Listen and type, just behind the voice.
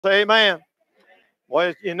Say amen.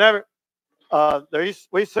 Well, you never.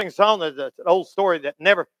 We sing a song that's an old story that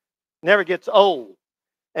never gets old,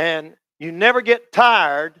 and you never get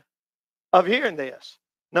tired of hearing this.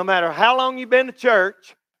 No matter how long you've been to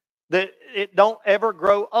church, that it don't ever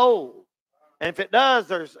grow old. And if it does,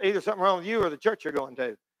 there's either something wrong with you or the church you're going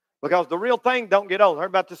to, because the real thing don't get old. I heard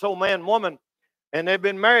about this old man and woman, and they've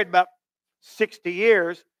been married about 60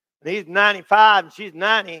 years, and he's 95 and she's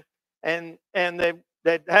 90, and they've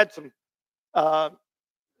had some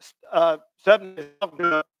suddenly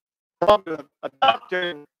talking to a doctor,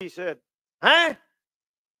 and he said, "Huh?"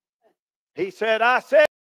 He said, "I said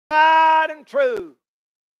tried and true."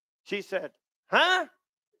 She said, "Huh?"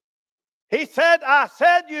 He said, "I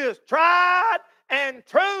said you was tried and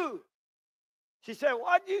true." She said,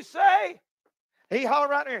 "What'd you say?" He hollered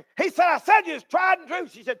right there. He said, "I said you was tried and true."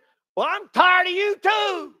 She said, "Well, I'm tired of you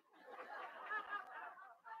too."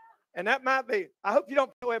 And that might be, I hope you don't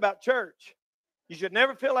feel that way about church. You should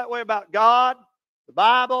never feel that way about God, the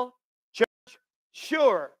Bible, church.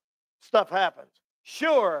 Sure, stuff happens.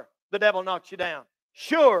 Sure, the devil knocks you down.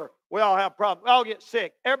 Sure, we all have problems. We all get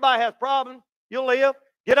sick. Everybody has problems. You'll live.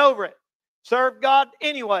 Get over it. Serve God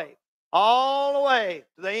anyway, all the way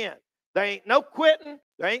to the end. There ain't no quitting.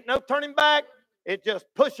 There ain't no turning back. It just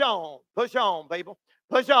push on, people.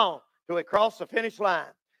 Push on till we cross the finish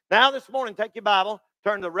line. Now this morning, take your Bible,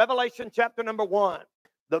 turn to Revelation chapter number 1.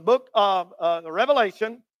 The book of the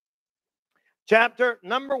Revelation, chapter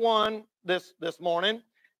number 1 this morning.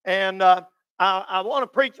 And I want to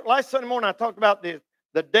preach. Last Sunday morning, I talked about the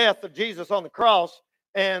death of Jesus on the cross.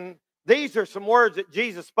 And these are some words that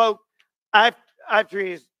Jesus spoke after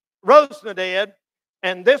he rose from the dead.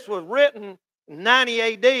 And this was written in 90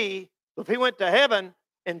 AD. If he went to heaven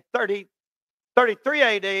in 33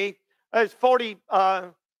 AD, that's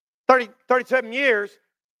 37 years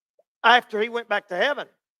after he went back to heaven.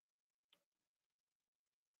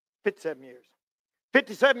 57 years.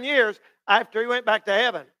 57 years after he went back to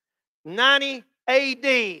heaven. 90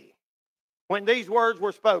 AD when these words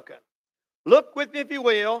were spoken. Look with me, if you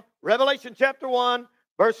will, Revelation chapter 1,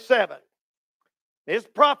 verse 7. This is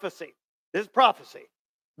prophecy. This is prophecy.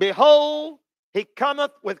 "Behold, he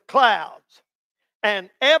cometh with clouds,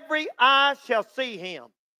 and every eye shall see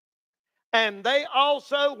him, and they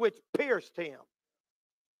also which pierced him."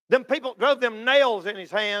 Them people drove them nails in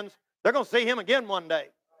his hands. They're going to see him again one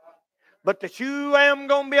day. But the shoe am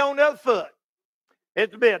going to be on the other foot.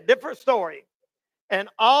 It'll be a different story. "And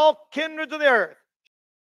all kindreds of the earth,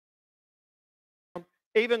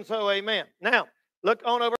 even so, amen." Now, look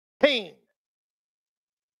on over 18.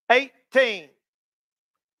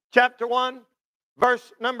 Chapter 1,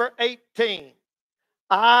 verse number 18.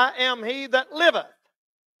 "I am he that liveth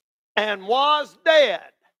and was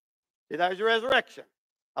dead." See, there's your resurrection.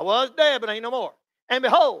 I was dead, but I ain't no more. "And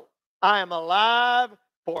behold, I am alive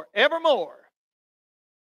forevermore,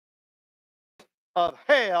 of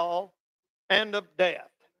hell and of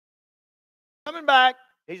death." Coming back,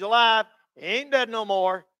 he's alive. He ain't dead no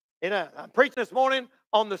more. I'm preaching this morning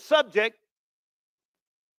on the subject,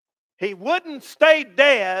 he wouldn't stay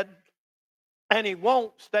dead and he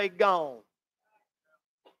won't stay gone.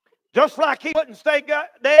 Just like he wouldn't stay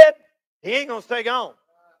dead, he ain't going to stay gone.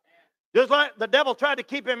 Just like the devil tried to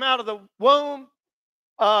keep him out of the womb,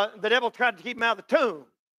 the devil tried to keep him out of the tomb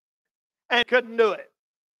and couldn't do it.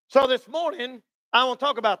 So this morning, I want to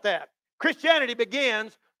talk about that. Christianity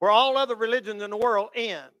begins where all other religions in the world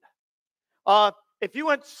end. If you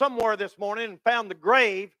went somewhere this morning and found the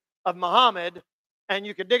grave of Muhammad and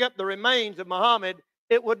you could dig up the remains of Muhammad,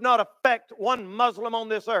 it would not affect one Muslim on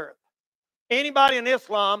this earth. Anybody in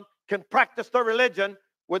Islam can practice their religion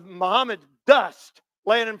with Muhammad's dust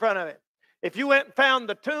laying in front of it. If you went and found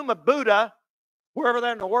the tomb of Buddha, wherever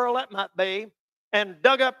there in the world that might be, and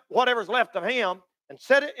dug up whatever's left of him and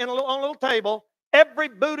set it on a little table, every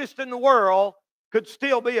Buddhist in the world could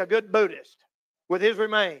still be a good Buddhist with his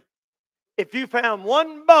remains. If you found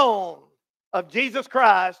one bone of Jesus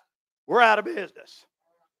Christ, we're out of business.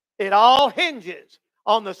 It all hinges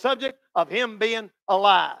on the subject of him being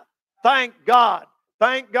alive. Thank God.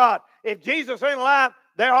 Thank God. If Jesus ain't alive,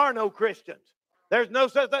 there are no Christians. There's no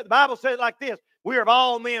such thing. The Bible says it like this: "We are of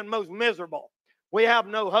all men most miserable. We have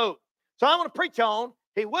no hope." So I want to preach on,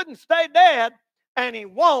 he wouldn't stay dead and he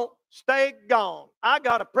won't stay gone. I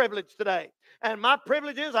got a privilege today. And my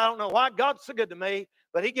privilege is, I don't know why God's so good to me,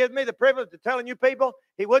 but he gives me the privilege of telling you people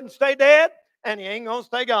he wouldn't stay dead and he ain't going to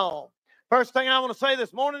stay gone. First thing I want to say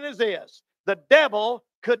this morning is this: the devil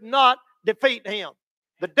could not defeat him.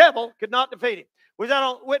 The devil could not defeat him. We was out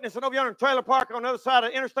on witnessing over yonder in trailer park on the other side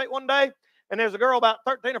of the interstate one day, and there's a girl about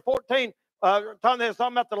 13 or 14 talking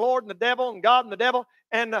about the Lord and the devil and God and the devil.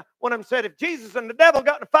 And one of them said, if Jesus and the devil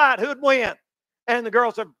got in a fight, who'd win? And the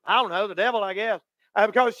girl said, I don't know, the devil, I guess.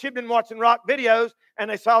 Because she'd been watching rock videos, and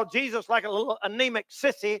they saw Jesus like a little anemic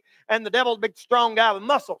sissy, and the devil a big strong guy with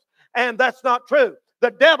muscles. And that's not true.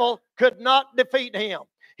 The devil could not defeat him.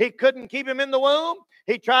 He couldn't keep him in the womb.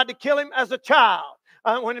 He tried to kill him as a child.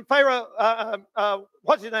 When Pharaoh,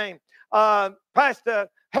 what's his name,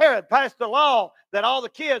 Herod passed a law that all the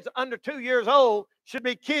kids under 2 years old should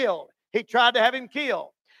be killed. He tried to have him killed.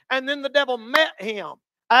 And then the devil met him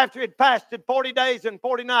after he'd fasted 40 days and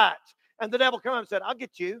 40 nights. And the devil came up and said, I'll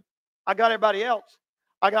get you. I got everybody else.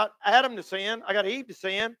 I got Adam to sin. I got Eve to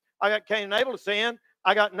sin. I got Cain and Abel to sin.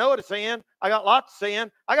 I got Noah to sin. I got Lot to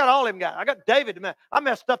sin. I got all them guys. I got David to mess. I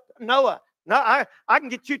messed up Noah. No, I can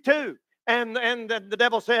get you too. And the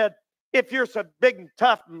devil said, if you're so big and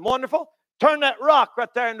tough and wonderful, turn that rock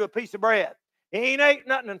right there into a piece of bread. He ain't ate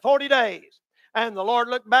nothing in 40 days. And the Lord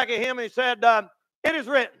looked back at him and he said, it is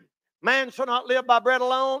written, man shall not live by bread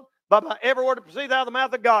alone, but by every word that proceeds out of the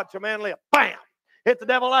mouth of God shall man live. Bam! Hit the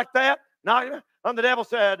devil like that. And the devil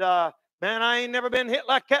said, man, I ain't never been hit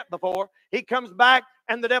like that before. He comes back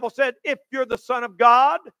and the devil said, if you're the Son of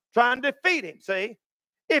God, try and defeat him, see?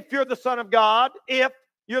 If you're the Son of God, cast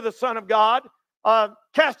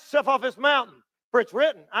yourself off this mountain. For it's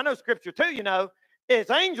written, I know Scripture too, you know, his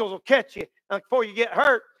angels will catch you before you get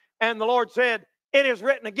hurt. And the Lord said, it is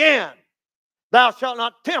written again, thou shalt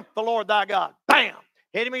not tempt the Lord thy God. Bam!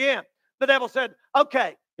 Hit him again. The devil said,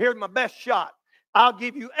 okay, here's my best shot. I'll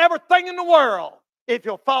give you everything in the world if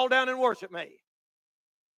you'll fall down and worship me.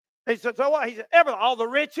 He said, so what? He said, all the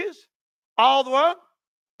riches, all the world.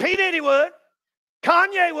 P. Diddy would.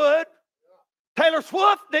 Kanye would. Taylor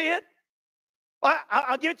Swift did.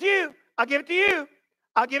 I'll give it to you. I'll give it to you.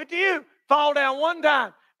 I'll give it to you. Fall down one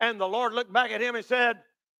time. And the Lord looked back at him and said,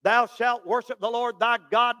 thou shalt worship the Lord thy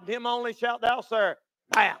God, and him only shalt thou serve.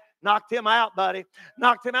 Bam. Knocked him out, buddy.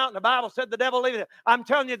 Knocked him out. And the Bible said the devil leaved it. I'm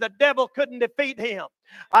telling you, the devil couldn't defeat him.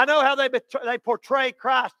 I know how they portray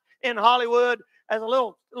Christ in Hollywood as a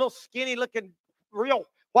little skinny looking, real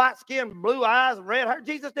white skin, blue eyes, and red hair.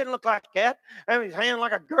 Jesus didn't look like that. And his hand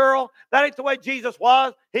like a girl. That ain't the way Jesus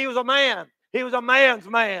was. He was a man. He was a man's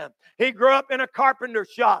man. He grew up in a carpenter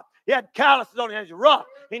shop. He had calluses on him. He was rough.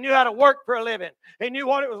 He knew how to work for a living. He knew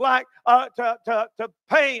what it was like to have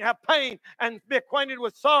pain and be acquainted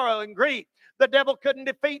with sorrow and grief. The devil couldn't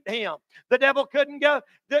defeat him. The devil couldn't get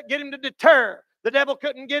him to deter. The devil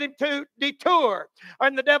couldn't get him to detour.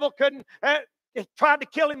 And the devil couldn't tried to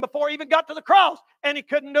kill him before he even got to the cross, and he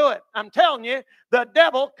couldn't do it. I'm telling you, the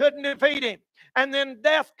devil couldn't defeat him. And then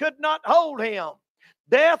death could not hold him.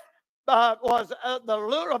 Death was the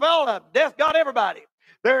root of all of them. Death got everybody.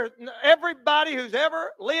 Everybody who's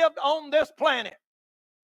ever lived on this planet,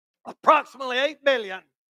 approximately 8 billion.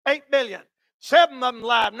 7 of them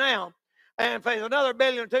alive now. And if there's another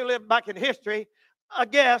billion or two lived back in history, a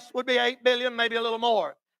guess would be 8 billion, maybe a little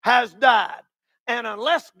more, has died. And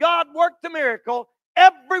unless God worked the miracle,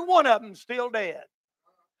 every one of them is still dead.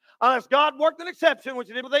 Unless God worked an exception, which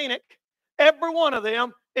he did with Enoch, every one of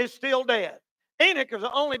them is still dead. Enoch is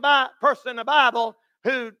the only person in the Bible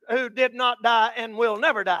who did not die and will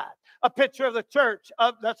never die. A picture of the church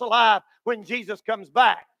that's alive when Jesus comes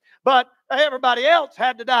back. But everybody else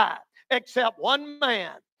had to die except one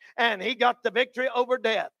man. And he got the victory over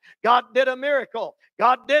death. God did a miracle.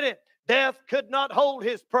 God did it. Death could not hold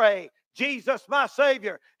his prey. Jesus, my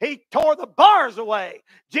Savior, he tore the bars away.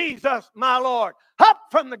 Jesus, my Lord, up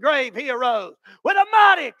from the grave he arose with a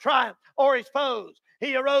mighty triumph o'er his foes.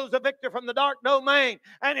 He arose a victor from the dark domain,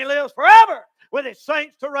 and he lives forever with his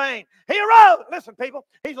saints to reign. He arose. Listen, people,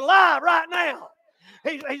 he's alive right now.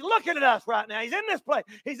 He's looking at us right now. He's in this place.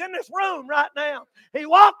 He's in this room right now. He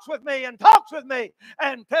walks with me and talks with me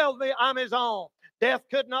and tells me I'm his own. Death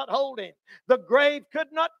could not hold him. The grave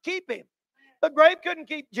could not keep him. The grave couldn't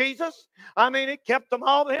keep Jesus. I mean, it kept them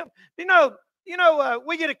all to him. You know,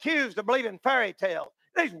 we get accused of believing fairy tales.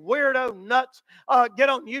 These weirdo nuts get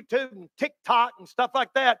on YouTube and TikTok and stuff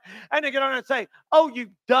like that. And they get on and say, oh, you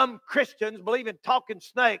dumb Christians believe in talking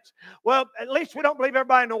snakes. Well, at least we don't believe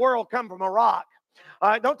everybody in the world come from a rock. All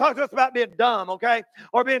right, don't talk to us about being dumb, okay,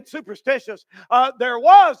 or being superstitious. There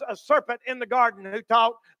was a serpent in the garden who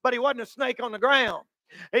talked, but he wasn't a snake on the ground.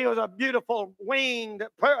 He was a beautiful, winged,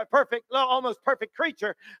 perfect, almost perfect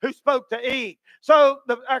creature who spoke to Eve. So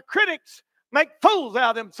our critics make fools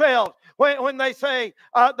out of themselves when they say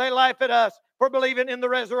they laugh at us for believing in the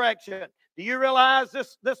resurrection. Do you realize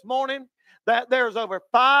this morning that there's over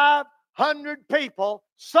 500 people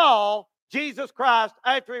saw Jesus Christ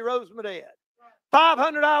after he rose from the dead?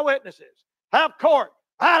 500 eyewitnesses. Have court.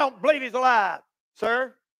 I don't believe he's alive.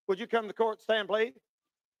 Sir, would you come to court, stand, please?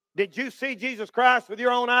 Did you see Jesus Christ with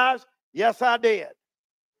your own eyes? Yes, I did.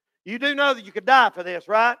 You do know that you could die for this,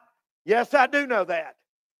 right? Yes, I do know that.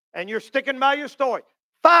 And you're sticking by your story.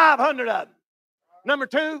 500 of them. Number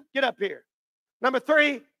 2, get up here. Number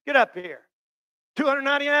 3, get up here.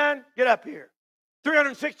 299, get up here.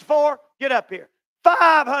 364, get up here.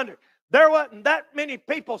 500. There wasn't that many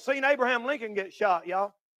people seen Abraham Lincoln get shot,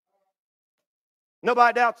 y'all.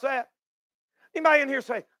 Nobody doubts that. Anybody in here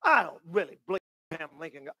say, I don't really believe Abraham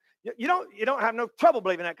Lincoln got... You don't have no trouble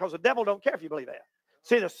believing that because the devil don't care if you believe that.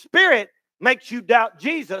 See, the Spirit makes you doubt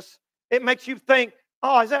Jesus. It makes you think,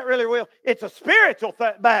 oh, is that really real? It's a spiritual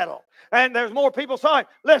battle. And there's more people saying,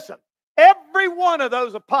 listen, every one of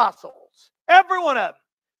those apostles, every one of them,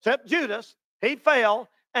 except Judas, he fell,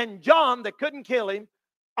 and John, that couldn't kill him,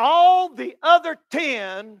 all the other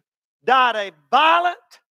 10 died a violent,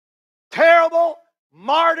 terrible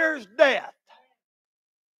martyr's death.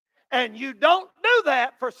 And you don't do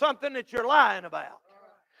that for something that you're lying about.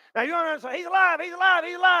 Now, you want to say, he's alive, he's alive,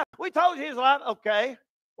 he's alive. We told you he's alive. Okay.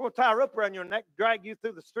 We're going to tie a rope around your neck, drag you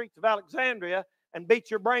through the streets of Alexandria, and beat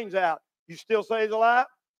your brains out. You still say he's alive?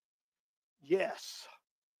 Yes.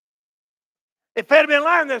 If they'd have been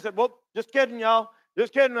lying, they said, well, just kidding, y'all.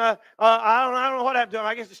 Just kidding. I don't know what happened to him.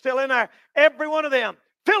 I guess it's still in there. Every one of them.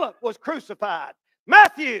 Philip was crucified.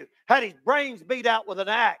 Matthew had his brains beat out with an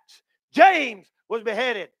axe. James was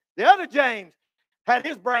beheaded. The other James had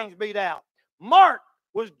his brains beat out. Mark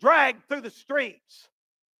was dragged through the streets.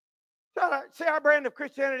 See our brand of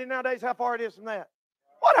Christianity nowadays, how far it is from that.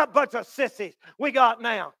 What a bunch of sissies we got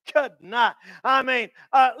now. Good night. I mean,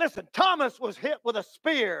 listen, Thomas was hit with a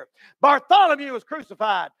spear. Bartholomew was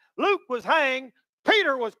crucified. Luke was hanged.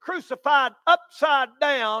 Peter was crucified upside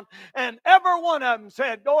down, and every one of them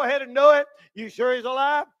said, go ahead and do it. You sure he's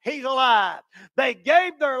alive? He's alive. They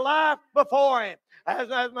gave their life before him. As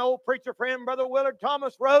my old preacher friend, Brother Willard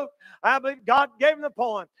Thomas, wrote, I believe God gave him the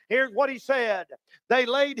poem. Here's what he said. They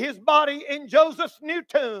laid his body in Joseph's new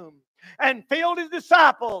tomb and filled his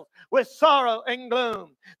disciples with sorrow and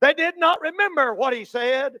gloom. They did not remember what he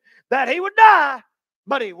said, that he would die,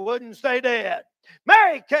 but he wouldn't stay dead.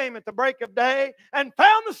 Mary came at the break of day and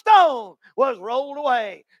found the stone was rolled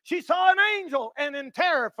away. She saw an angel and in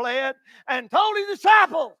terror fled and told his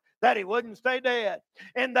disciples that he wouldn't stay dead.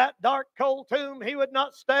 In that dark, cold tomb, he would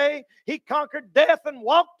not stay. He conquered death and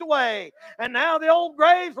walked away. And now the old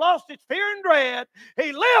grave's lost its fear and dread.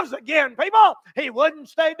 He lives again, people. He wouldn't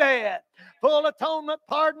stay dead. Full atonement,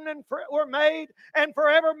 pardon, and were made, and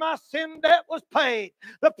forever my sin debt was paid.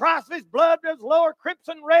 The price of his blood was lower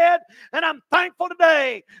crimson red, and I'm thankful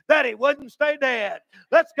today that he wouldn't stay dead.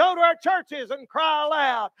 Let's go to our churches and cry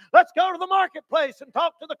aloud. Let's go to the marketplace and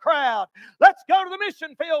talk to the crowd. Let's go to the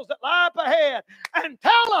mission fields that lie up ahead and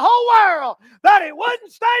tell the whole world that he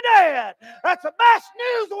wouldn't stay dead. That's the best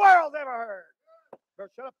news the world's ever heard.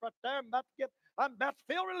 Shut up right there. I'm about to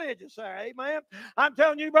feel religious there. Amen. I'm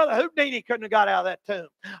telling you, Brother Houdini couldn't have got out of that tomb.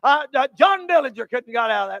 John Dillinger couldn't have got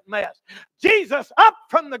out of that mess. Jesus, up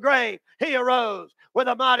from the grave, he arose with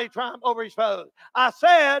a mighty triumph over his foes. I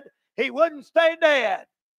said he wouldn't stay dead.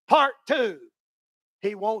 Part 2,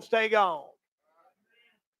 he won't stay gone.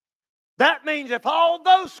 That means if all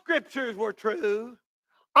those scriptures were true,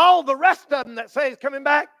 all the rest of them that say he's coming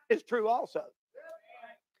back is true also.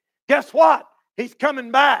 Guess what? He's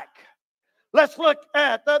coming back. Let's look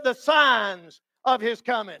at the signs of his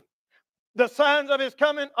coming. The signs of his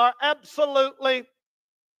coming are absolutely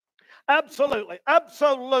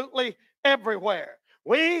everywhere.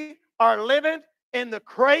 We are living in the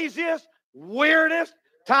craziest, weirdest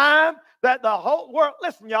time that the whole world...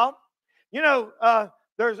 Listen, y'all. You know,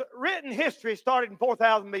 there's written history started in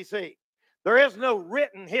 4000 BC. There is no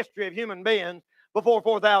written history of human beings before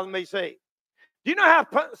 4000 BC. Do you know how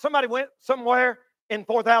somebody went somewhere in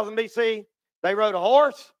 4000 BC? They rode a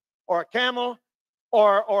horse or a camel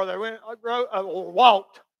or they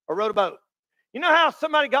walked or rode a boat. You know how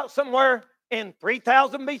somebody got somewhere in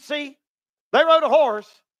 3000 BC? They rode a horse,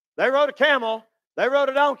 they rode a camel, they rode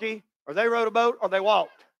a donkey, or they rode a boat, or they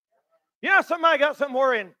walked. You know how somebody got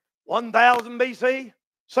somewhere in 1000 BC?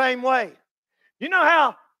 Same way. You know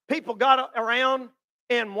how people got around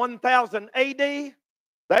in 1000 AD? They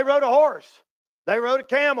rode a horse. They rode a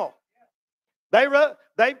camel. They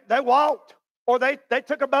walked, or they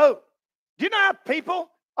took a boat. Do you know how people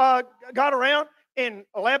got around in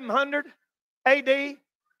 1100 AD,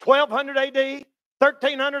 1200 AD,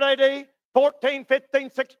 1300 AD, 14, 15,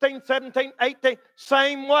 16, 17, 18?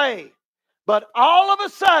 Same way. But all of a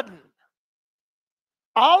sudden,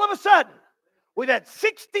 we've had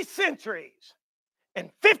 60 centuries, and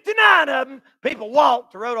 59 of them, people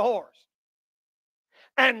walked or rode a horse.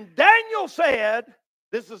 And Daniel said,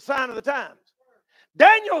 this is a sign of the times.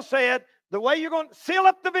 Daniel said, the way you're going to seal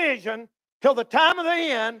up the vision till the time of the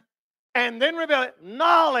end and then reveal it,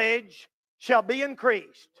 knowledge shall be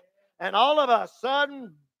increased. And all of a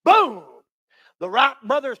sudden, boom, the Wright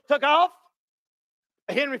brothers took off.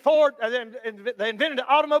 Henry Ford, they invented the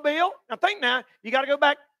automobile. Now think now, you got to go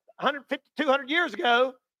back 150, 200 years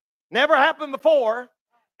ago. Never happened before.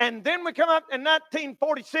 And then we come up in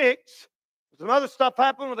 1946. Some other stuff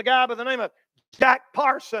happened with a guy by the name of Jack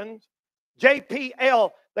Parsons,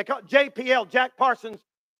 JPL. They call it JPL, Jack Parsons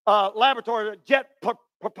Laboratory, Jet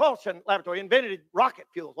Propulsion Laboratory. He invented rocket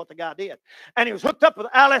fuel, what the guy did. And he was hooked up with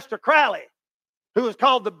Aleister Crowley, who was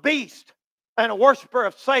called the Beast and a worshiper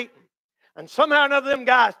of Satan. And somehow or another, them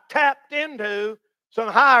guys tapped into some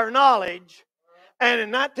higher knowledge. And in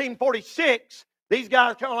 1946, these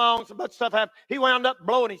guys come along, some bunch of stuff happened. He wound up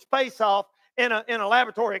blowing his face off in a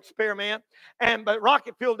laboratory experiment. But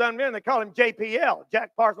rocket fuel done there, and they call him JPL,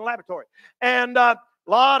 Jack Parsons Laboratory. And a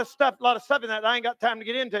lot of stuff in that I ain't got time to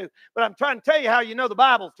get into. But I'm trying to tell you how you know the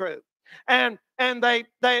Bible's true. And they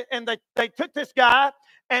took this guy,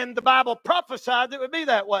 and the Bible prophesied that it would be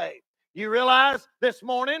that way. You realize this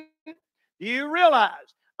morning,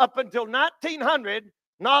 up until 1900,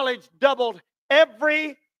 knowledge doubled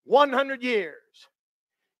every 100 years.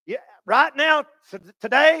 Yeah, right now,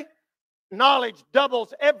 today, knowledge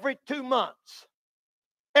doubles every 2 months.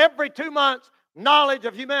 Every 2 months, knowledge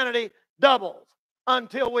of humanity doubles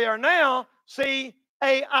until we are now, see,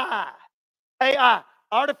 AI,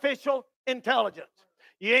 artificial intelligence.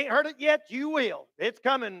 You ain't heard it yet, you will. It's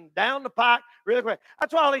coming down the pike really quick.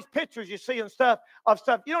 That's why all these pictures you see and stuff,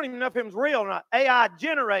 you don't even know if it was real or not. AI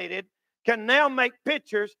generated can now make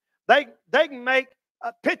pictures. They can make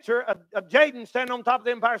a picture of Jaden standing on top of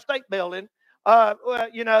the Empire State Building, with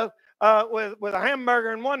a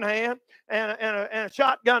hamburger in one hand and a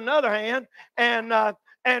shotgun in the other hand, and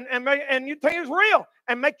you think it's real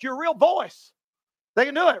and make your real voice. They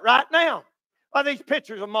can do it right now. These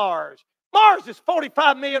pictures of Mars. Mars is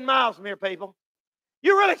 45 million miles from here, people.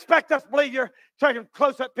 You really expect us to believe you're taking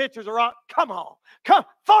close-up pictures of rock? Come on.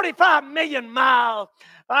 45 million miles.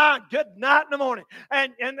 Good night in the morning.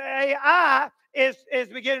 And AI is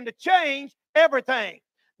beginning to change everything.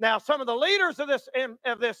 Now, some of the leaders of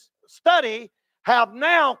this study have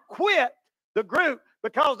now quit the group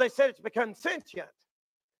because they said it's become sentient.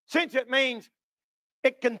 Sentient means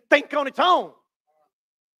it can think on its own.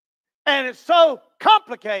 And it's so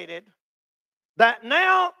complicated that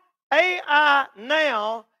now AI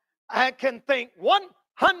can think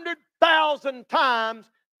 100,000 times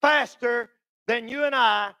faster than you and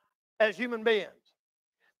I as human beings.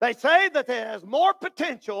 They say that it has more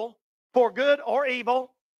potential for good or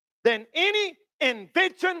evil than any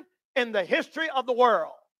invention in the history of the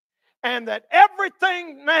world. And that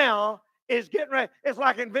everything now is getting ready. It's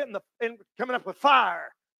like coming up with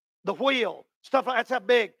fire, the wheel, stuff like that. That's how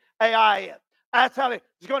big AI is. That's how it's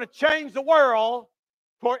going to change the world.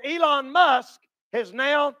 For Elon Musk has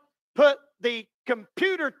now put the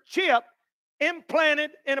computer chip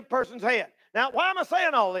implanted in a person's head. Now, why am I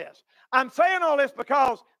saying all this? I'm saying all this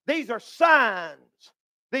because these are signs.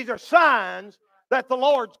 These are signs that the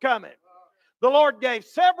Lord's coming. The Lord gave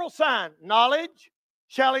several signs. Knowledge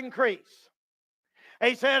shall increase.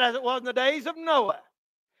 He said, as it was in the days of Noah,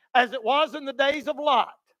 as it was in the days of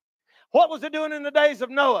Lot. What was it doing in the days of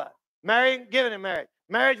Noah? Marrying, giving him marriage.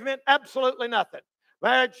 Marriage meant absolutely nothing.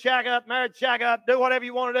 Marriage, shag up, do whatever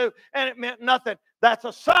you want to do, and it meant nothing. That's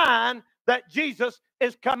a sign that Jesus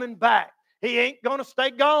is coming back. He ain't going to stay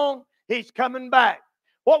gone. He's coming back.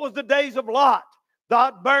 What was the days of Lot?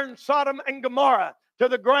 God burned Sodom and Gomorrah to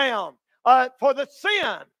the ground for the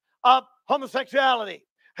sin of homosexuality.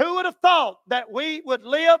 Who would have thought that we would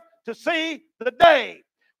live to see the day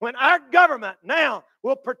when our government now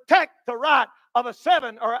will protect the right of a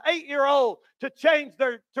 7 or 8-year-old to change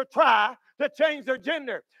their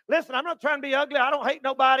gender? Listen, I'm not trying to be ugly. I don't hate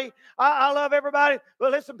nobody. I love everybody.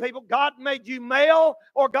 But listen, people, God made you male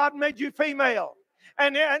or God made you female.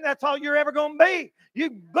 And that's all you're ever going to be. You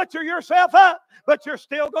butcher yourself up, but you're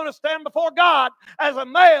still going to stand before God as a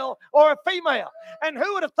male or a female. And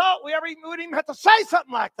who would have thought we would even have to say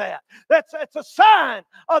something like that? It's a sign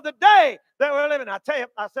of the day that we're living. I tell you,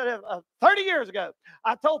 I said 30 years ago,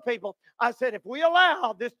 I told people, I said, if we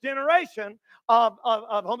allow this generation of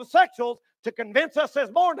homosexuals to convince us as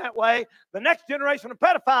born that way, the next generation of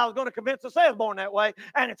pedophiles is going to convince us as born that way,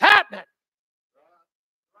 and it's happening.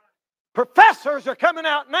 Professors are coming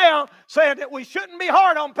out now saying that we shouldn't be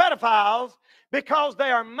hard on pedophiles because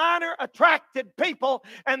they are minor attracted people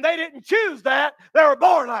and they didn't choose that. They were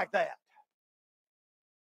born like that.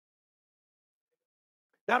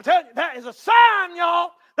 Now I'm telling you, that is a sign,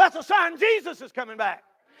 y'all. That's a sign Jesus is coming back.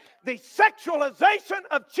 The sexualization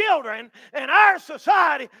of children in our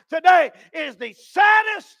society today is the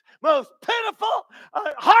saddest, most pitiful,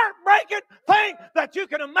 heartbreaking thing that you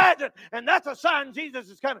can imagine. And that's a sign Jesus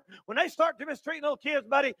is coming. When they start mistreating little kids,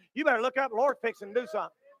 buddy, you better look up. The Lord fixing to do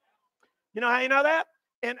something. You know how you know that?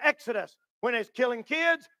 In Exodus, when it's killing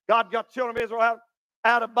kids, God got the children of Israel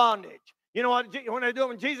out of bondage. You know what? When they do it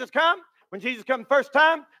when Jesus comes? When Jesus come the first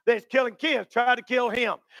time, they're killing kids, try to kill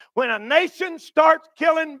him. When a nation starts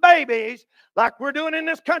killing babies, like we're doing in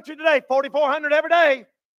this country today, 4,400 every day.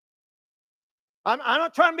 I'm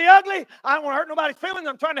not trying to be ugly. I don't want to hurt nobody's feelings.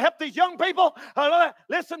 I'm trying to help these young people.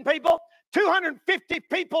 Listen, people, 250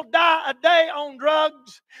 people die a day on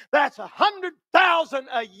drugs. That's 100,000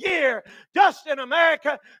 a year just in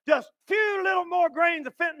America. Just few little more grains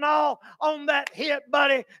of fentanyl on that hit,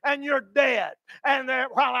 buddy, and you're dead. And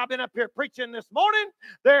while I've been up here preaching this morning,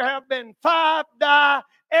 there have been 5 die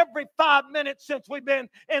every 5 minutes since we've been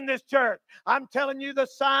in this church. I'm telling you, the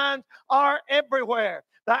signs are everywhere.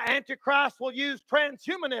 The Antichrist will use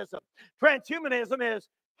transhumanism. Transhumanism is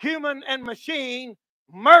human and machine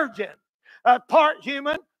merging. Part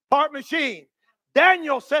human, part machine.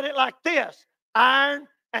 Daniel said it like this: iron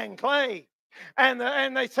and clay. And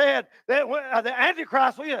they said that the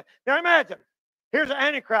Antichrist will use it. Now imagine, here's an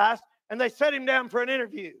Antichrist, and they set him down for an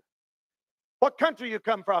interview. What country you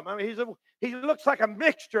come from? I mean, he looks like a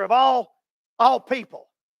mixture of all people.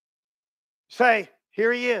 Say,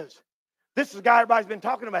 here he is. This is the guy everybody's been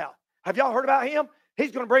talking about. Have y'all heard about him?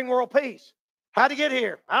 He's going to bring world peace. How'd he get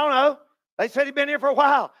here? I don't know. They said he'd been here for a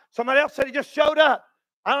while. Somebody else said he just showed up.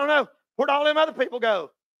 I don't know. Where'd all them other people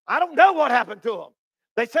go? I don't know what happened to them.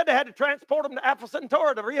 They said they had to transport them to Alpha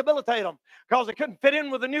Centauri to rehabilitate them because they couldn't fit in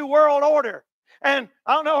with the new world order. And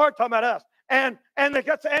I don't know who they're talking about us. And they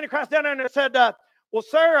got the Antichrist down there and they said, well,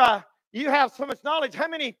 sir, you have so much knowledge. How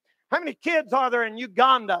many kids are there in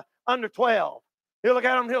Uganda under 12? He'll look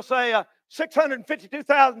at them and he'll say,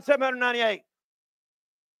 652,798.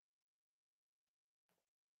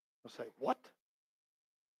 I'll say, what?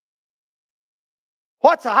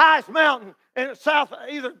 What's the highest mountain in the south,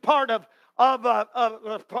 either part of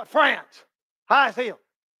France? Highest hill.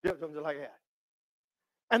 Something like that.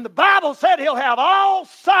 And the Bible said he'll have all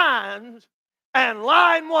signs and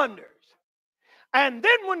lying wonders. And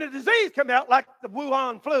then when the disease comes out, like the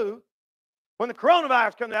Wuhan flu, when the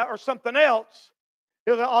coronavirus comes out or something else,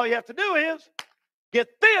 all you have to do is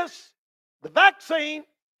get this. The vaccine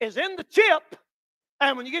is in the chip.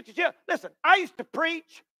 And when you get your chip, listen, I used to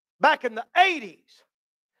preach back in the 80s.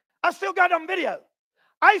 I still got it on video.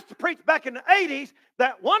 I used to preach back in the 80s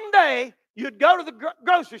that one day you'd go to the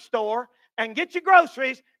grocery store and get your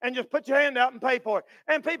groceries and just put your hand out and pay for it.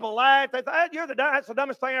 And people laughed. They thought, that's the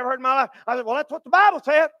dumbest thing I ever heard in my life. I said, well, that's what the Bible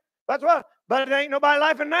said. That's what. But it ain't nobody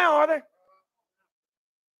laughing now, are they?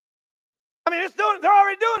 I mean, they're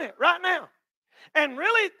already doing it right now. And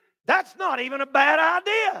really, that's not even a bad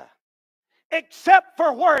idea, except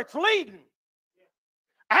for where it's leading.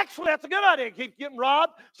 Actually, that's a good idea. Keep getting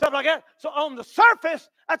robbed, stuff like that. So on the surface,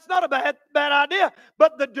 that's not a bad idea.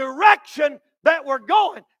 But the direction that we're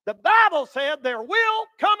going, the Bible said there will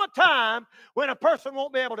come a time when a person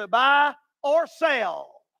won't be able to buy or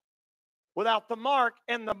sell without the mark.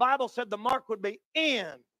 And the Bible said the mark would be in,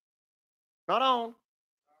 not on,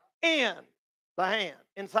 in the hand,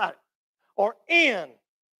 inside it, or in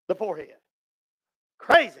the forehead.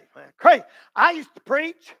 Crazy, man, crazy. I used to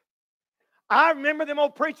preach. I remember them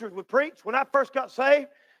old preachers would preach when I first got saved.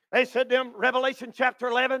 They said them, Revelation chapter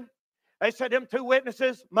 11, they said them 2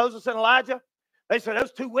 witnesses, Moses and Elijah, they said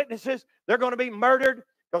those 2 witnesses, they're going to be murdered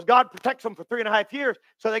because God protects them for 3.5 years.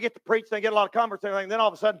 So they get to preach, they get a lot of converts and everything. Then all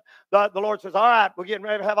of a sudden, the Lord says, all right, we're getting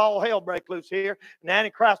ready to have all hell break loose here. And the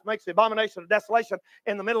Antichrist makes the abomination of desolation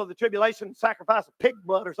in the middle of the tribulation, sacrifice of pig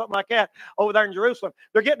blood or something like that over there in Jerusalem.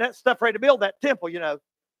 They're getting that stuff ready to build that temple, you know.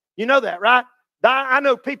 You know that, right? I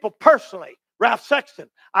know people personally, Ralph Sexton.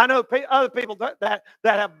 I know other people that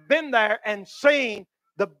have been there and seen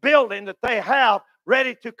the building that they have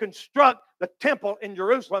ready to construct the temple in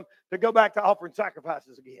Jerusalem to go back to offering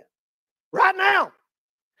sacrifices again. Right now.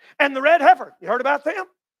 And the red heifer, you heard about them?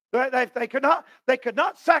 They could not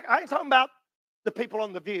I ain't talking about the people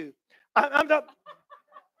on The View. I'm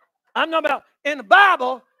talking about, in the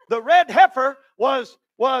Bible, the red heifer was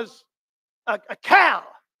a cow.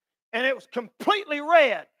 And it was completely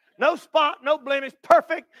red. no spot, no blemish,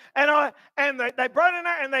 perfect. And they brought it in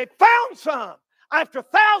there and they found some after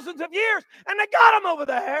thousands of years, and they got them over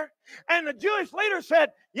there. And the Jewish leader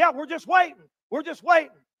said, yeah, we're just waiting. We're just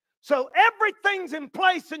waiting. So everything's in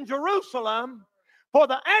place in Jerusalem for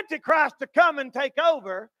the Antichrist to come and take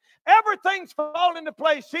over. Everything's fallen into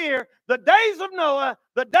place here. The days of Noah,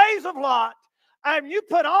 the days of Lot, and you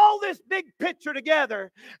put all this big picture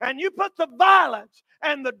together, and you put the violence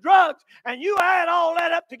and the drugs, and you add all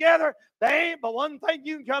that up together, there ain't but one thing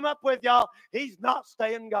you can come up with, y'all. He's not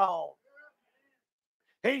staying gone.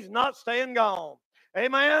 He's not staying gone.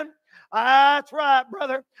 Amen? That's right,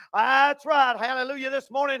 brother. That's right. Hallelujah.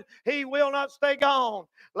 This morning, he will not stay gone.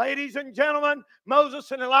 Ladies and gentlemen,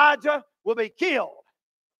 Moses and Elijah will be killed.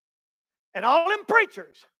 And all them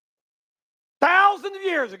preachers, thousands of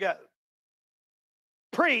years ago,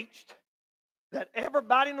 preached that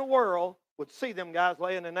everybody in the world would see them guys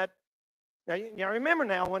laying in that. Now, you remember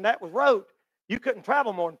now, when that was wrote, you couldn't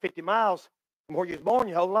travel more than 50 miles from where you was born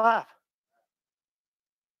your whole life.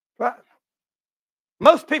 Right?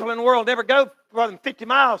 Most people in the world never go more than 50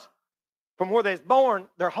 miles from where they was born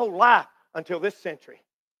their whole life until this century.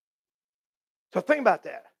 So think about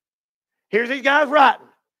that. Here's these guys writing.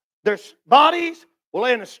 Their bodies will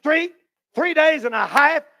lay in the street 3 days and a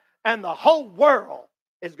half, and the whole world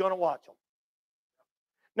is going to watch them.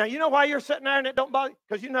 Now, you know why you're sitting there and it don't bother you?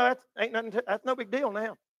 Because you know that's no big deal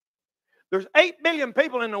now. There's 8 billion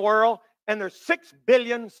people in the world, and there's 6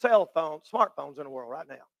 billion smartphones in the world right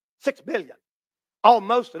now. 6 billion.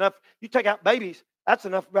 Almost enough. You take out babies, that's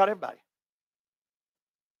enough for about everybody.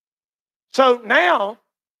 So now,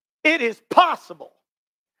 it is possible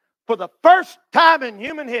for the first time in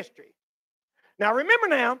human history. Now, remember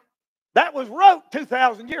now, that was wrote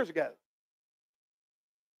 2,000 years ago,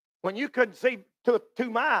 when you couldn't see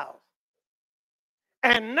 2 miles.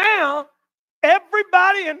 And now,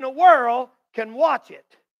 everybody in the world can watch it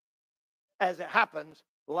as it happens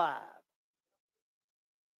live.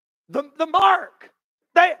 The mark.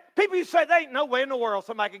 People used to say, there ain't no way in the world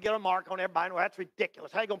somebody could get a mark on everybody. Well, that's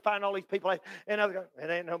ridiculous. How you going to find all these people? And it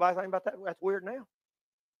ain't nobody thinking about that. That's weird now.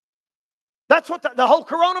 That's what the whole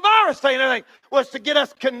coronavirus thing and everything was, to get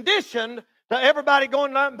us conditioned to everybody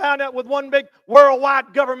going down and bound up with one big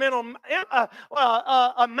worldwide governmental mandate.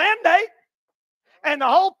 And the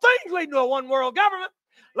whole thing's leading to a one world government.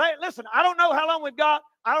 Listen, I don't know how long we've got.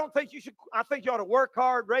 I think you ought to work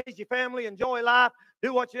hard, raise your family, enjoy life,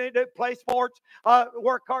 do what you need to do, play sports,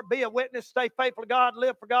 work hard, be a witness, stay faithful to God,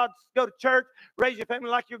 live for God, go to church, raise your family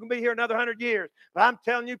like you're going to be here another 100 years. But I'm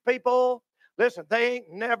telling you, people, listen, they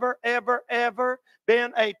ain't never, ever, ever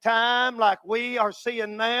been a time like we are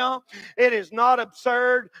seeing now. It is not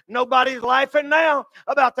absurd. Nobody's laughing now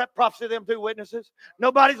about that prophecy of them 2 witnesses.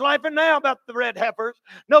 Nobody's laughing now about the red heifers.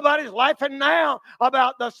 Nobody's laughing now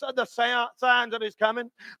about the signs of his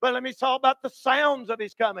coming. But let me talk about the sounds of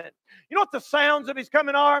his coming. You know what the sounds of his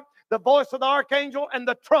coming are? The voice of the archangel and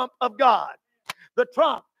the trump of God. The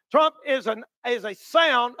trump. Trump is a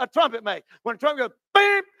sound a trumpet makes. When a trumpet goes,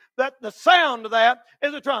 beep, that the sound of that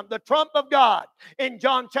is a trump, the trump of God. In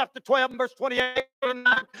John chapter 12, verse 28,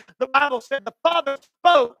 the Bible said the Father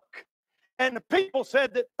spoke, and the people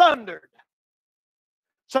said that thundered.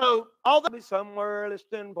 So all that be somewhere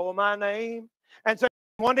listening for my name. And so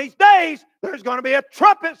one of these days, there's going to be a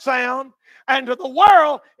trumpet sound, and to the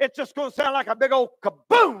world, it's just going to sound like a big old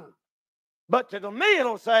kaboom. But to me,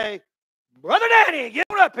 it'll say, Brother Danny, get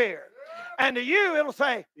up here. And to you, it'll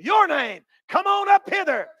say, your name. Come on up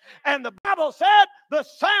hither. And the Bible said the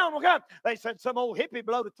sound will come. They said some old hippie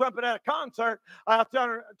blew the trumpet at a concert out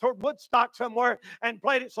there toward Woodstock somewhere and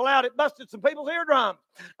played it so loud it busted some people's eardrums.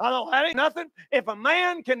 I thought, that ain't nothing. If a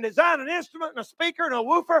man can design an instrument and a speaker and a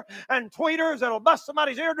woofer and tweeters that'll bust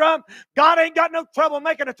somebody's eardrum, God ain't got no trouble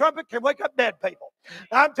making a trumpet can wake up dead people.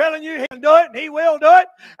 I'm telling you, he can do it and he will do it.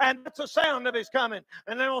 And that's the sound of his coming.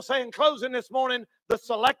 And then we'll say in closing this morning, the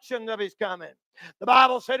selection of his coming. The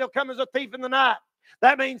Bible said he'll come as a thief in the night.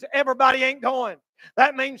 That means everybody ain't going.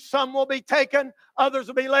 That means some will be taken, others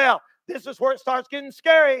will be left. This is where it starts getting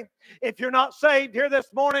scary. If you're not saved here this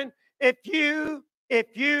morning, if you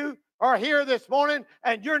are here this morning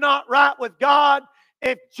and you're not right with God,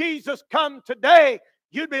 if Jesus come today,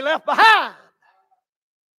 you'd be left behind.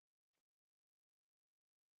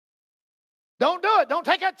 Don't do it. Don't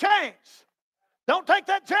take that chance. Don't take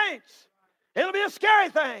that chance. It'll be a scary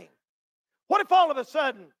thing. What if all of a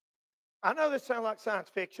sudden, I know this sounds like science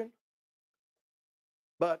fiction,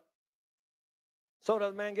 but so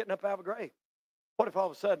does a man getting up out of a grave. What if all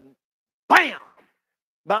of a sudden, bam,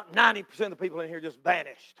 about 90% of the people in here just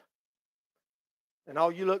vanished. And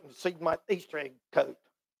all you look and see my Easter egg coat.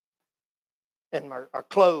 and our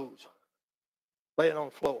clothes laying on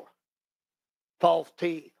the floor. False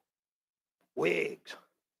teeth, wigs,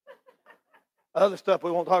 other stuff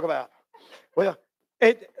we won't talk about. Well,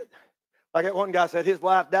 like that one guy said, his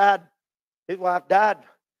wife died. His wife died.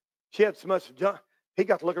 She had so much junk. He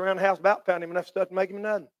got to look around the house about, found him enough stuff to make him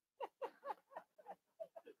nothing.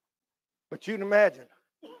 But you can imagine.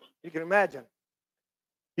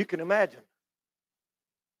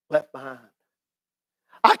 Left behind.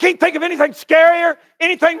 I can't think of anything scarier,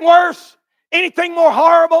 anything worse, anything more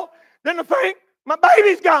horrible than to think my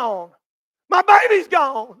baby's gone. My baby's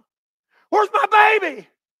gone. Where's my baby?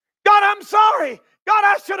 God, I'm sorry. God,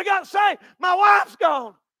 I should have got saved. My wife's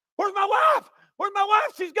gone. Where's my wife? Where's my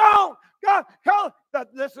wife? She's gone. God, call.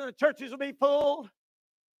 Listen, the churches will be full.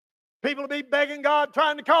 People will be begging God,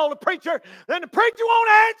 trying to call the preacher. Then the preacher won't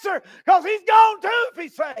answer because he's gone too if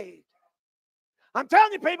he's saved. I'm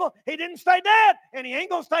telling you, people, he didn't stay dead, and he ain't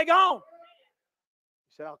going to stay gone.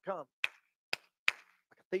 He said, I'll come like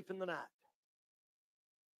a thief in the night.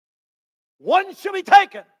 One shall be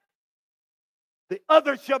taken. The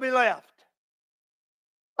other shall be left.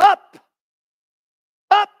 Up,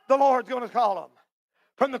 the Lord's going to call them.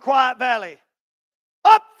 From the quiet valley.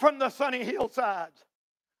 Up from the sunny hillsides.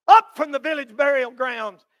 Up from the village burial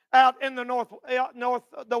grounds out in the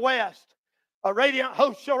the west. A radiant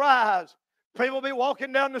host shall rise. People will be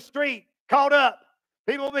walking down the street, caught up.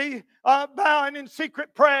 People will be bowing in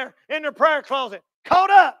secret prayer in their prayer closet, caught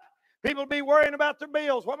up. People will be worrying about their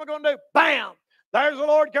bills. What am I going to do? Bam! There's the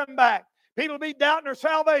Lord coming back. People will be doubting their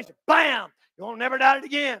salvation. Bam! You won't never doubt it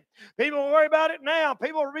again. People will worry about it now.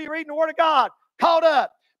 People will be reading the Word of God, caught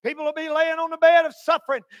up. People will be laying on the bed of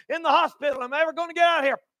suffering in the hospital. Am I ever going to get out of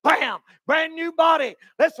here? Bam! Brand new body.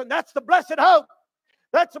 Listen, that's the blessed hope.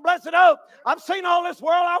 That's the blessed hope. I've seen all this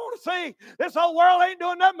world I want to see. This whole world ain't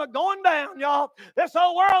doing nothing but going down, y'all. This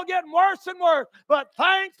whole world getting worse and worse. But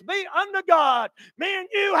thanks be unto God. Me and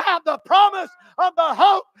you have the promise of the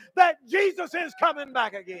hope that Jesus is coming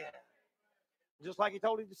back again. Just like he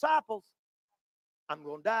told his disciples, I'm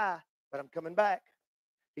going to die, but I'm coming back.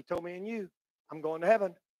 He told me and you, I'm going to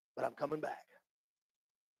heaven, but I'm coming back.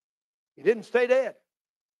 He didn't stay dead.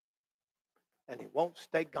 And he won't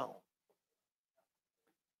stay gone.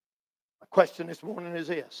 My question this morning is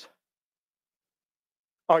this.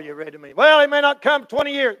 Are you ready to meet? Well, he may not come for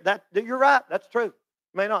 20 years. You're right. That's true.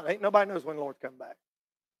 He may not. Ain't nobody knows when the Lord's coming back.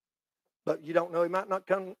 But you don't know he might not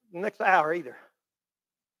come the next hour either.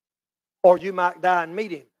 Or you might die and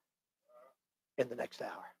meet him in the next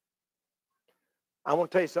hour. I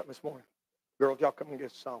want to tell you something this morning. Girls, y'all come and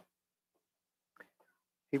get a song.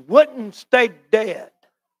 He wouldn't stay dead.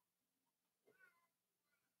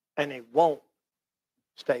 And he won't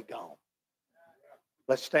stay gone.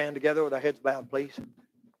 Let's stand together with our heads bowed, please.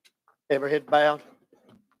 Every head bowed.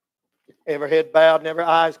 Every head bowed and every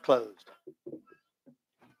eyes closed.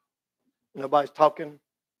 Nobody's talking.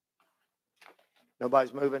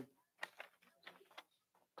 Nobody's moving.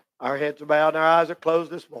 Our heads are bowed and our eyes are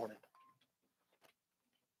closed this morning.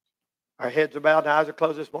 Our heads are bowed and our eyes are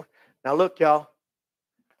closed this morning. Now look, y'all.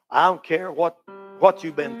 I don't care what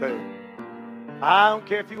you've been through. I don't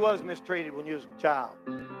care if you was mistreated when you was a child.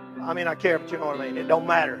 I mean, I care, but you know what I mean. It don't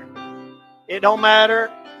matter. It don't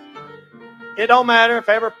matter. It don't matter if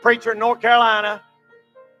every preacher in North Carolina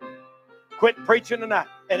quit preaching tonight.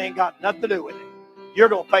 It ain't got nothing to do with it. You're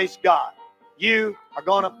going to face God. You are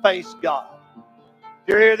going to face God. If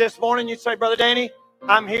you're here this morning, you say, Brother Danny,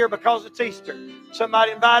 I'm here because it's Easter.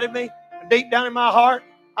 Somebody invited me. Deep down in my heart,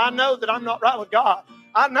 I know that I'm not right with God.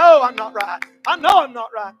 I know I'm not right. I know I'm not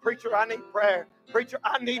right. Preacher, I need prayer. Preacher,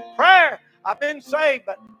 I need prayer. I've been saved,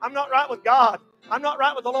 but I'm not right with God. I'm not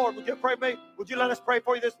right with the Lord. Would you pray for me? Would you let us pray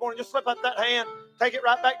for you this morning? Just slip up that hand. Take it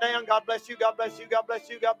right back down. God bless you. God bless you. God bless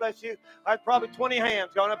you. God bless you. I had probably 20 hands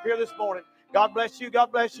going up here this morning. God bless you.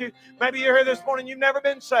 God bless you. Maybe you're here this morning. You've never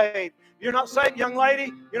been saved. You're not saved, young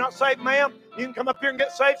lady. You're not saved, ma'am. You can come up here and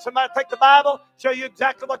get saved. Somebody take the Bible, show you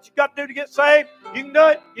exactly what you got to do to get saved. You can do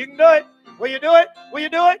it. You can do it. Will you do it? Will you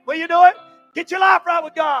do it? Will you do it? Get your life right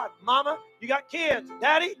with God. Mama, you got kids.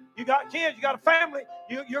 Daddy, you got kids. You got a family.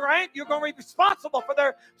 You're going to be responsible for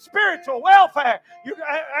their spiritual welfare. You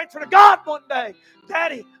answer to God one day.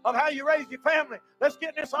 Daddy, of how you raised your family. Let's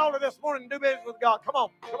get in this altar this morning and do business with God. Come on.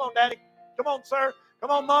 Come on, Daddy. Come on, sir. Come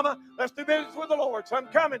on, Mama. Let's do business with the Lord. So I'm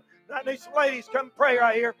coming. I need some ladies come pray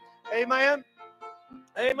right here. Amen.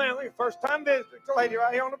 Amen. Look, first time visitor lady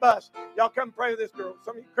right here on the bus. Y'all come pray with this girl.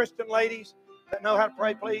 Some of you Christian ladies that know how to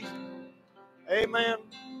pray, please. Amen.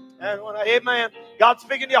 Amen. God's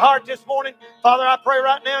speaking to your heart this morning. Father, I pray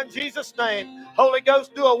right now in Jesus' name. Holy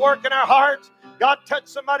Ghost, do a work in our hearts. God, touch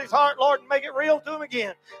somebody's heart, Lord, and make it real to them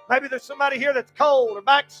again. Maybe there's somebody here that's cold or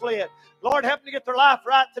backslid. Lord, help them to get their life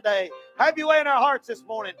right today. Have your way in our hearts this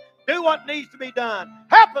morning. Do what needs to be done.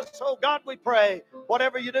 Help us, oh God, we pray.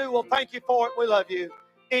 Whatever you do, we'll thank you for it. We love you.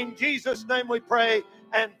 In Jesus' name we pray,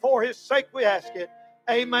 and for His sake we ask it.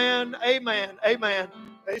 Amen, amen, amen.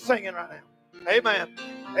 They're singing right now. Amen,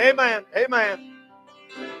 amen, amen,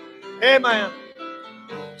 amen.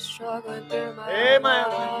 Struggling through my Amen.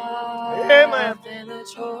 life Amen. and the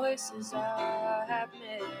choices I have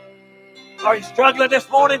made. Are you struggling this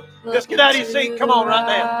morning? Just get out of your seat. Come on right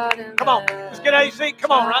now. Come on. Just get out of your seat.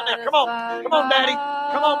 Come on right now. Come on. Come on, Daddy.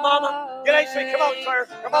 Come on, Mama. Get out of your seat. Come on, sir.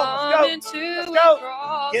 Come on. Let's go. Let's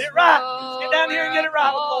go. Get it right. Let's get down here and get it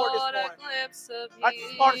right with the Lord this morning. That's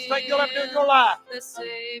the smartest thing you'll ever do in your life. The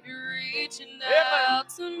Savior reaching Amen. out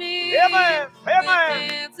to me. Amen.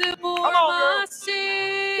 Amen. Come on, girl.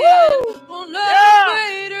 Woo! Oh, no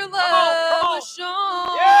greater love was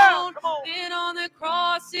shown. Yeah, come on. And on the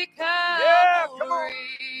cross it Calvary. Yeah, come on.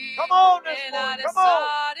 Come on this morning. Come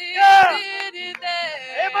on. Yeah. It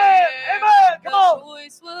there. Amen. Amen. Come on. The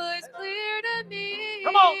choice was clear to me.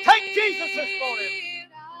 Come on. Take Jesus this morning.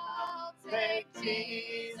 I'll take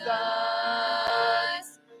Jesus.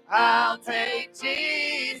 I'll take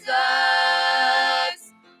Jesus.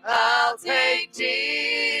 I'll take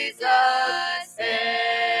Jesus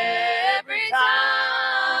every time.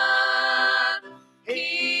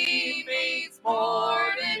 He means more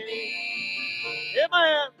to me.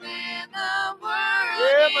 Amen. Than the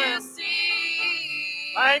world Amen. you see.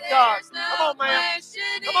 Thank God. There's no Come on, ma'am. question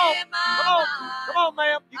Come on. in my Come on. mind. Come on,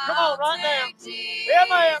 ma'am. You come on right now.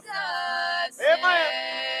 Amen. Amen.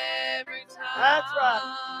 Every time. That's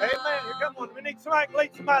right. Amen. Here come one. We need somebody to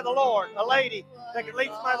lead somebody to the Lord. A lady that can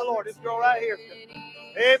lead somebody to the Lord. This girl right here.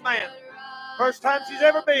 Amen. First time she's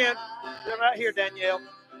ever been. She's right here, Danielle.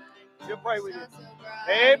 She'll pray with you.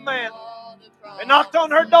 Amen. I knocked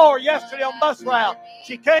on her door yesterday on bus route.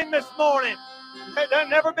 She came this morning. They've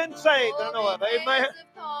never been saved, I know of. Amen.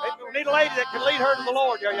 We need a lady that can lead her to the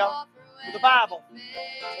Lord, y'all. To the Bible.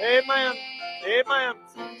 Amen. Amen.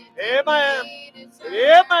 Amen.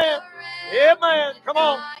 Amen. Amen. Come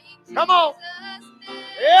on. Come on.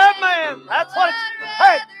 Amen. That's what it's.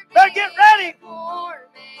 Hey, better get ready.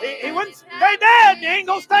 He wouldn't stay dead. He ain't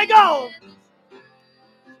going to stay gone.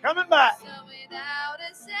 Coming back.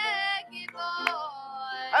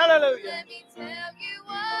 Hallelujah.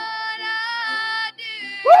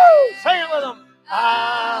 Woo! Sing it with them.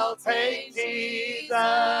 I'll take Jesus.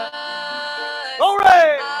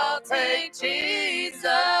 Glory! I'll take Jesus.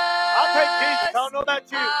 I'll take Jesus. I don't know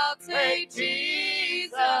about you. I'll take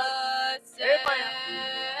Jesus.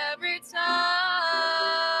 Every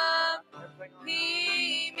time.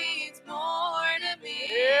 He means more to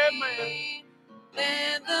me. Amen.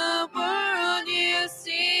 Than the world you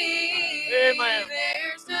see. Amen.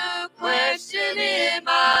 There's no question in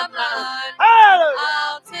my mind. Hallelujah.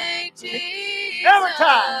 I'll take Jesus. Every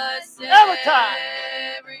time. Every time.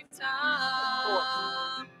 Every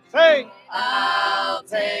time. Sing. I'll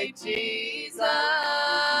take Jesus.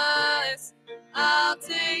 I'll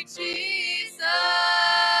take Jesus.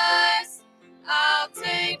 I'll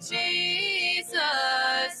take Jesus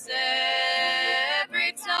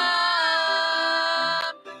every time.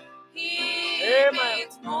 He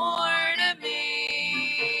means more to me.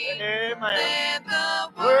 Amen. Than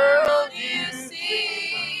the world you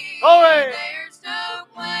see. Glory. There's no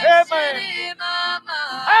question Amen. in my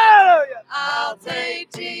mind. Hallelujah. I'll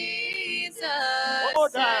take Jesus. One more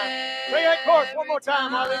time. Sing that chorus one more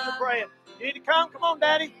time while these are praying. You need to come? Come on,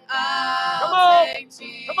 Daddy. Come on.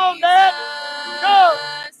 Come on, Dad. Go.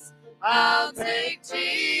 I'll take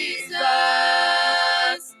Jesus.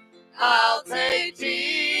 I'll take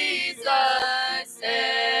Jesus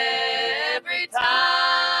every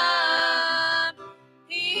time.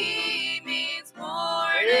 He means more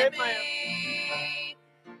to me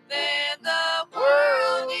than the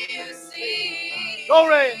world you see.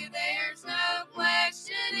 Glory. There's no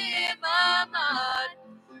question in my mind.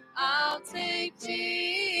 I'll take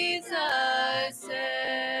Jesus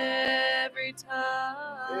every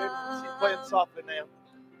time. She's playing softly now.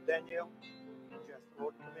 Danielle, just the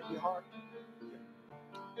Lord come into your heart.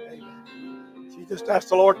 Amen. She just asked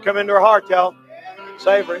the Lord to come into her heart, y'all.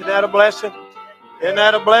 Save her. Isn't that a blessing? Isn't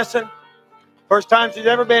that a blessing? First time she's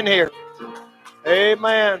ever been here.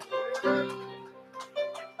 Amen.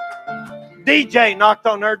 DJ knocked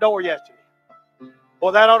on her door yesterday.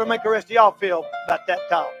 Well, that ought to make the rest of y'all feel about that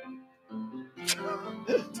talk.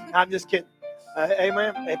 I'm just kidding.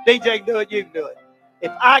 Amen. If DJ can do it, you can do it.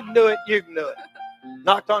 If I can do it, you can do it.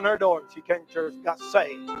 Knocked on her door and she came to church, got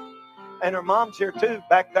saved. And her mom's here too,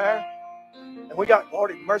 back there. And we got,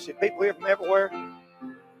 Lord have mercy, people here from everywhere.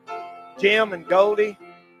 Jim and Goldie.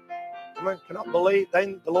 I cannot believe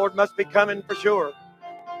the Lord must be coming for sure.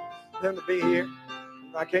 Them to be here.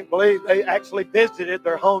 I can't believe they actually visited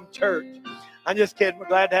their home church. I'm just kidding. We're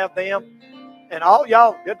glad to have them. And all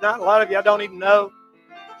y'all, good night. A lot of y'all don't even know.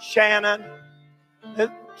 Shannon.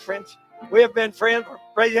 Friends. We have been friends.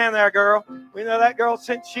 Raise your hand there, girl. We know that girl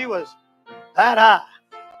since she was that high.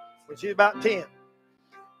 When she was about 10.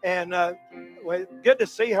 And well, good to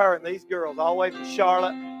see her and these girls all the way from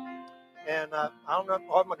Charlotte. And I don't know,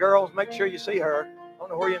 all my girls, make sure you see her. I don't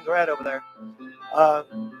know where you're at over there.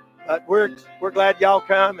 But we're glad y'all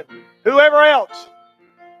come. And whoever else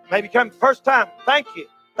maybe come first time, thank you.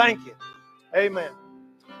 Thank you. Amen.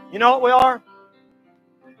 You know what we are?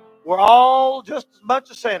 We're all just a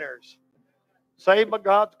bunch of sinners saved by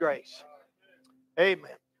God's grace.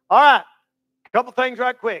 Amen. All right. A couple things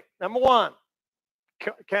right quick. Number one.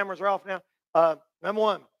 Cameras are off now. Number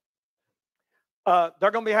one.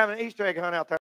 They're going to be having an Easter egg hunt out there.